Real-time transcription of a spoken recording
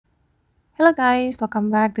Hello guys, welcome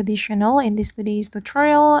back to this channel. In this today's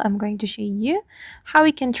tutorial, I'm going to show you how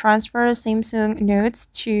we can transfer Samsung Notes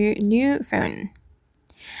to new phone.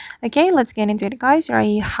 Okay, let's get into it guys.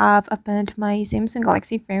 I have opened my Samsung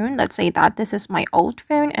Galaxy phone. Let's say that this is my old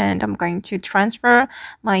phone and I'm going to transfer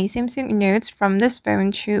my Samsung Notes from this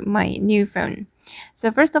phone to my new phone. So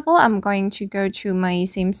first of all, I'm going to go to my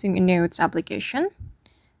Samsung Notes application.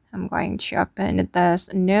 I'm going to open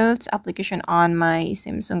this Notes application on my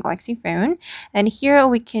Samsung Galaxy phone, and here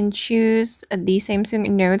we can choose the Samsung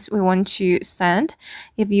Notes we want to send.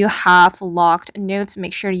 If you have locked Notes,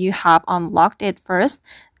 make sure you have unlocked it first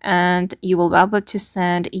and you will be able to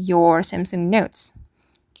send your Samsung Notes.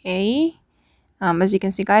 Okay, as you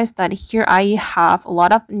can see guys, that here I have a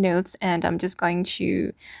lot of notes and I'm just going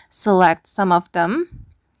to select some of them.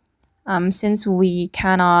 Since we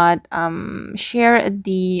cannot share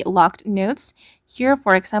the locked notes, here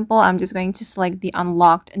for example, I'm just going to select the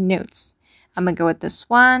unlocked notes. I'm gonna go with this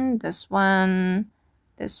one, this one,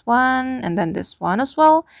 this one, and then this one as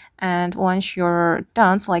well. And once you're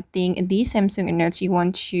done selecting the Samsung notes you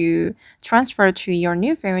want to transfer to your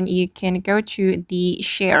new phone, you can go to the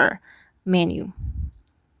share menu.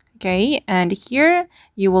 Okay, and here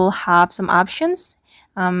you will have some options.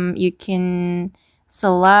 You can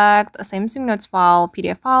select a Samsung Notes file,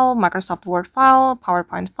 PDF file, Microsoft Word file,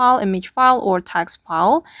 PowerPoint file, image file, or text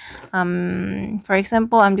file. For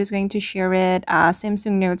example, I'm just going to share it as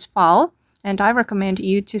Samsung Notes file, and I recommend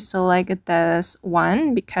you to select this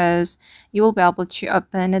one because you will be able to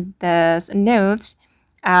open this notes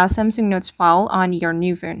as Samsung Notes file on your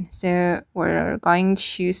new phone. So we're going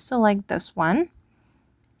to select this one.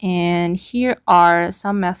 And here are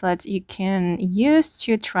some methods you can use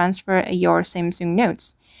to transfer your Samsung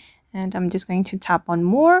Notes. And I'm just going to tap on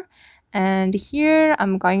more. And here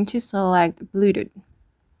I'm going to select Bluetooth.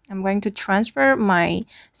 I'm going to transfer my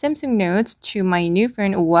Samsung Notes to my new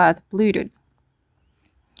phone with Bluetooth.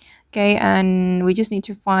 Okay, and we just need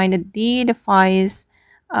to find the device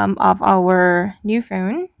of our new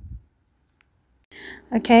phone.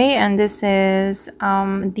 Okay, and this is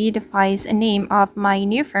the device name of my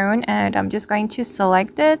new phone, and I'm just going to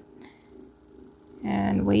select it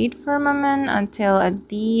and wait for a moment until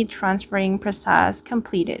the transferring process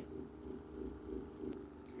completed.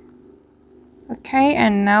 Okay,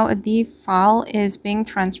 and now the file is being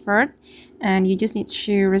transferred and you just need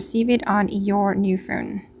to receive it on your new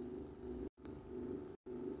phone.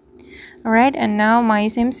 Alright, and now my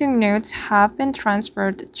Samsung Notes have been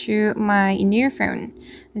transferred to my new phone.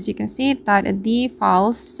 As you can see that the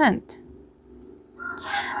files sent.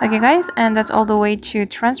 Okay guys, and that's all the way to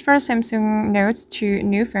transfer Samsung Notes to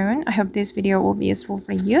new phone. I hope this video will be useful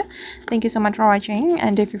for you. Thank you so much for watching,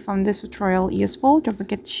 and if you found this tutorial useful, don't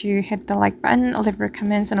forget to hit the like button, leave your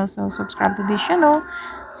comments, and also subscribe to this channel.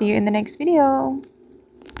 See you in the next video.